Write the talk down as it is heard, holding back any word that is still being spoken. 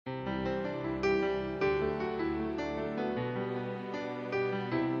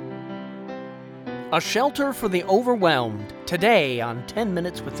A shelter for the overwhelmed, today on 10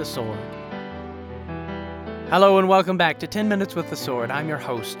 Minutes with the Sword. Hello and welcome back to 10 Minutes with the Sword. I'm your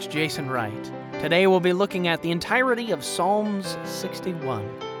host, Jason Wright. Today we'll be looking at the entirety of Psalms 61.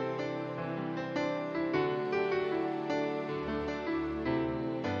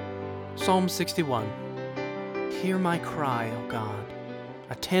 Psalm 61. Hear my cry, O God.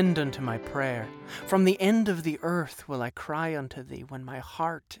 Attend unto my prayer. From the end of the earth will I cry unto thee when my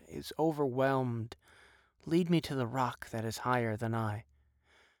heart is overwhelmed. Lead me to the rock that is higher than I.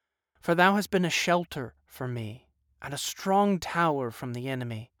 For thou hast been a shelter for me, and a strong tower from the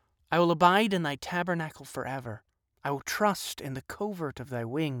enemy. I will abide in thy tabernacle forever. I will trust in the covert of thy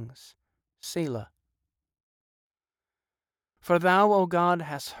wings. Selah. For thou, O God,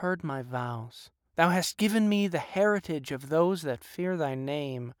 hast heard my vows. Thou hast given me the heritage of those that fear thy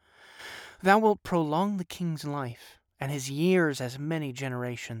name. Thou wilt prolong the king's life, and his years as many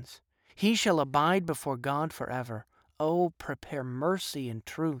generations. He shall abide before God forever. O prepare mercy and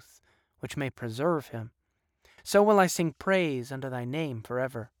truth, which may preserve him. So will I sing praise unto thy name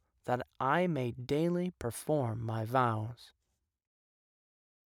forever, that I may daily perform my vows.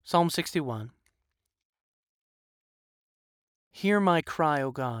 Psalm 61. Hear my cry,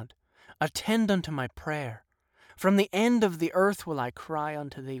 O God. Attend unto my prayer. From the end of the earth will I cry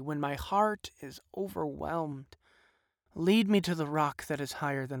unto thee when my heart is overwhelmed. Lead me to the rock that is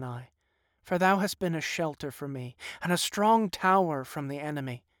higher than I. For thou hast been a shelter for me, and a strong tower from the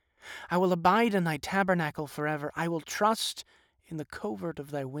enemy. I will abide in thy tabernacle forever. I will trust in the covert of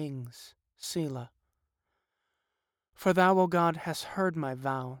thy wings. Selah. For thou, O God, hast heard my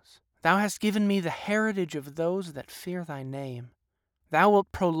vows. Thou hast given me the heritage of those that fear thy name. Thou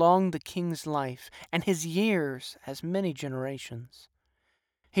wilt prolong the king's life, and his years as many generations.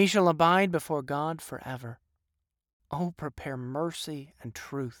 He shall abide before God forever. O prepare mercy and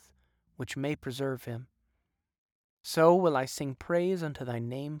truth, which may preserve him. So will I sing praise unto thy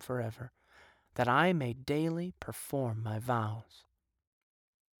name forever, that I may daily perform my vows.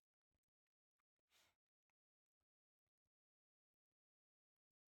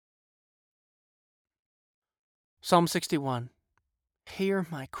 Psalm 61. Hear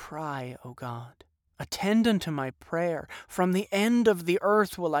my cry, O God. Attend unto my prayer. From the end of the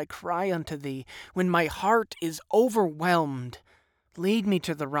earth will I cry unto thee, when my heart is overwhelmed. Lead me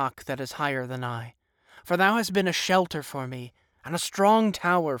to the rock that is higher than I. For thou hast been a shelter for me, and a strong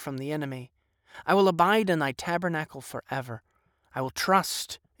tower from the enemy. I will abide in thy tabernacle forever. I will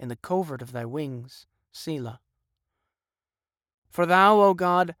trust in the covert of thy wings. Selah. For thou, O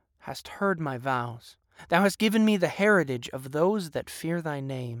God, hast heard my vows. Thou hast given me the heritage of those that fear thy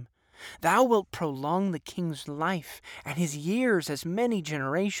name. Thou wilt prolong the king's life, and his years as many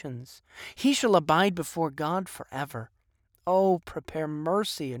generations. He shall abide before God forever. O prepare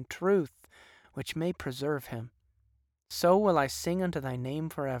mercy and truth, which may preserve him. So will I sing unto thy name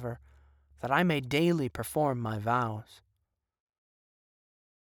forever, that I may daily perform my vows.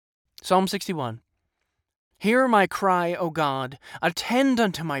 Psalm 61. Hear my cry, O God. Attend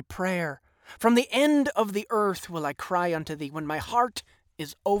unto my prayer. From the end of the earth will I cry unto thee when my heart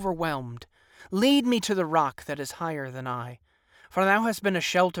is overwhelmed. Lead me to the rock that is higher than I. For thou hast been a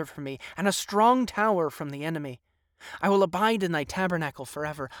shelter for me, and a strong tower from the enemy. I will abide in thy tabernacle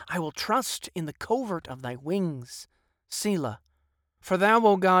forever. I will trust in the covert of thy wings. Selah. For thou,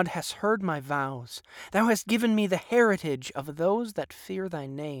 O God, hast heard my vows. Thou hast given me the heritage of those that fear thy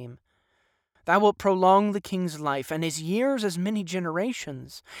name. Thou wilt prolong the king's life, and his years as many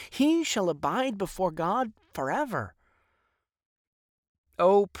generations. He shall abide before God forever.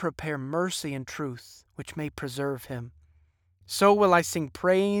 O prepare mercy and truth, which may preserve him. So will I sing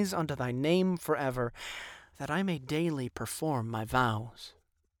praise unto thy name forever, that I may daily perform my vows.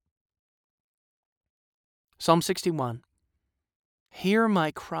 Psalm 61. Hear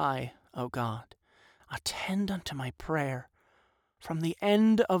my cry, O God. Attend unto my prayer. From the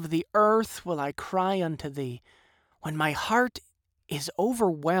end of the earth will I cry unto thee. When my heart is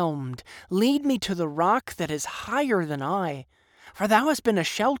overwhelmed, lead me to the rock that is higher than I. For thou hast been a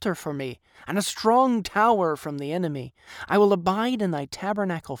shelter for me, and a strong tower from the enemy. I will abide in thy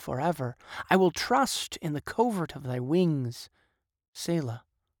tabernacle forever. I will trust in the covert of thy wings. Selah.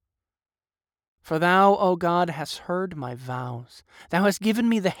 For thou, O God, hast heard my vows. Thou hast given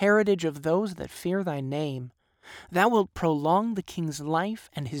me the heritage of those that fear thy name. Thou wilt prolong the king's life,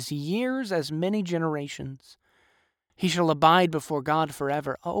 and his years as many generations. He shall abide before God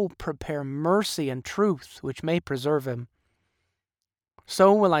forever. O prepare mercy and truth, which may preserve him.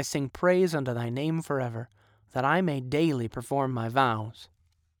 So will I sing praise unto thy name forever, that I may daily perform my vows.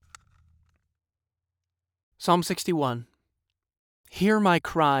 Psalm 61. Hear my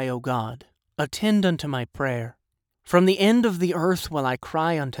cry, O God. attend unto my prayer. From the end of the earth will I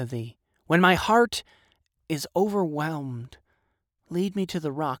cry unto thee. When my heart is overwhelmed, lead me to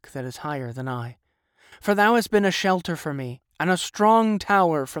the rock that is higher than I. For thou hast been a shelter for me, and a strong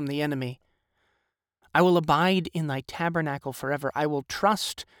tower from the enemy. I will abide in thy tabernacle forever. I will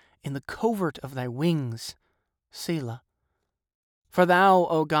trust in the covert of thy wings. Selah. For thou,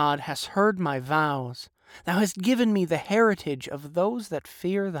 O God, hast heard my vows. Thou hast given me the heritage of those that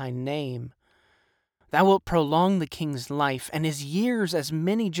fear thy name. Thou wilt prolong the king's life, and his years as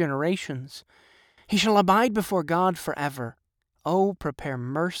many generations. He shall abide before God forever. O prepare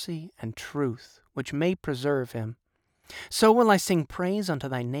mercy and truth, which may preserve him. So will I sing praise unto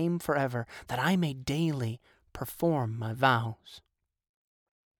thy name forever, that I may daily perform my vows.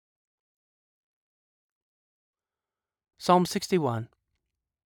 Psalm 61.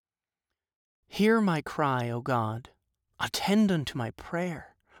 Hear my cry, O God. Attend unto my prayer.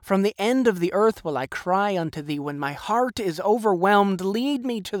 From the end of the earth will I cry unto thee. When my heart is overwhelmed, lead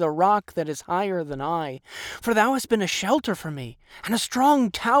me to the rock that is higher than I. For thou hast been a shelter for me, and a strong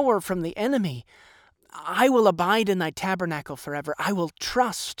tower from the enemy. I will abide in thy tabernacle forever. I will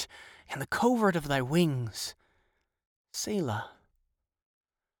trust in the covert of thy wings. Selah.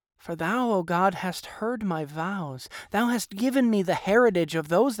 For thou, O God, hast heard my vows. Thou hast given me the heritage of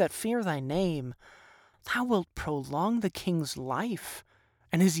those that fear thy name. Thou wilt prolong the king's life,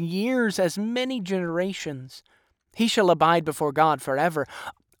 and his years as many generations. He shall abide before God forever.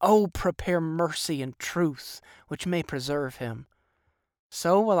 O prepare mercy and truth, which may preserve him.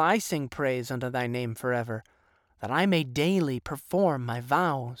 So will I sing praise unto thy name forever, that I may daily perform my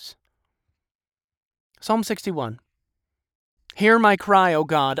vows. Psalm 61. Hear my cry, O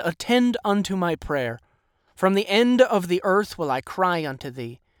God, attend unto my prayer. From the end of the earth will I cry unto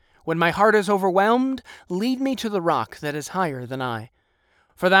thee. When my heart is overwhelmed, lead me to the rock that is higher than I.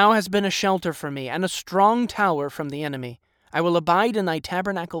 For thou hast been a shelter for me, and a strong tower from the enemy. I will abide in thy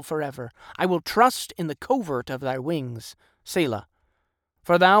tabernacle forever. I will trust in the covert of thy wings. Selah.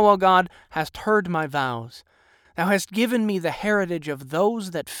 For thou, O God, hast heard my vows. Thou hast given me the heritage of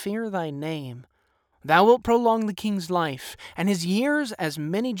those that fear thy name. Thou wilt prolong the king's life, and his years as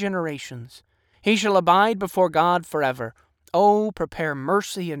many generations. He shall abide before God forever. O prepare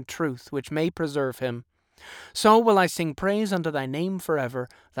mercy and truth, which may preserve him. So will I sing praise unto thy name forever,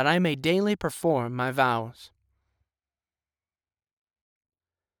 that I may daily perform my vows.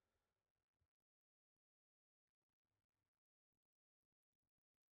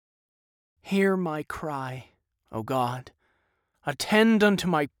 Hear my cry, O God. Attend unto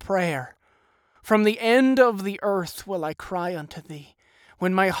my prayer. From the end of the earth will I cry unto thee.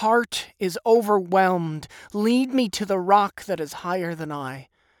 When my heart is overwhelmed, lead me to the rock that is higher than I.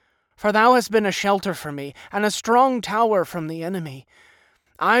 For thou hast been a shelter for me, and a strong tower from the enemy.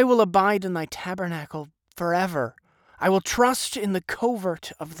 I will abide in thy tabernacle forever. I will trust in the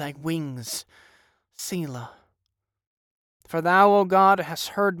covert of thy wings. Selah. For thou, O God, hast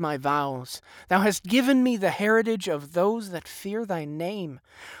heard my vows. Thou hast given me the heritage of those that fear thy name.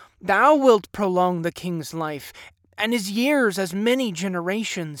 Thou wilt prolong the king's life, and his years as many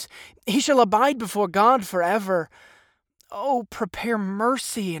generations. He shall abide before God forever. O prepare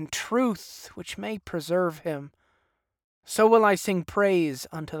mercy and truth, which may preserve him. So will I sing praise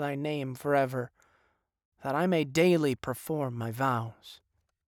unto thy name forever, that I may daily perform my vows.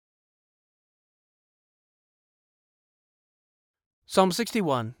 Psalm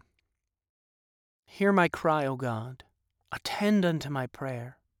 61. Hear my cry, O God. Attend unto my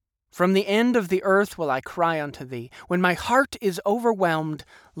prayer. From the end of the earth will I cry unto thee. When my heart is overwhelmed,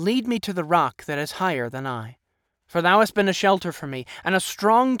 lead me to the rock that is higher than I. For thou hast been a shelter for me, and a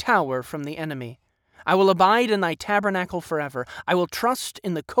strong tower from the enemy. I will abide in thy tabernacle forever. I will trust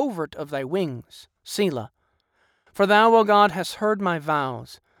in the covert of thy wings. Selah. For thou, O God, hast heard my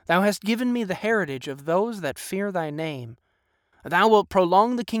vows. Thou hast given me the heritage of those that fear thy name. Thou wilt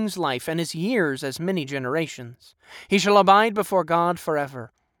prolong the king's life, and his years as many generations. He shall abide before God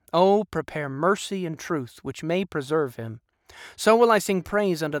forever. O prepare mercy and truth, which may preserve him. So will I sing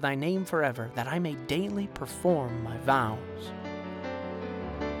praise unto thy name forever, that I may daily perform my vows.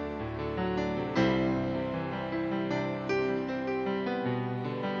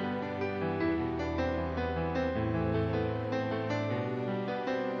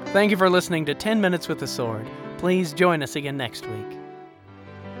 Thank you for listening to 10 Minutes with the Sword. Please join us again next week.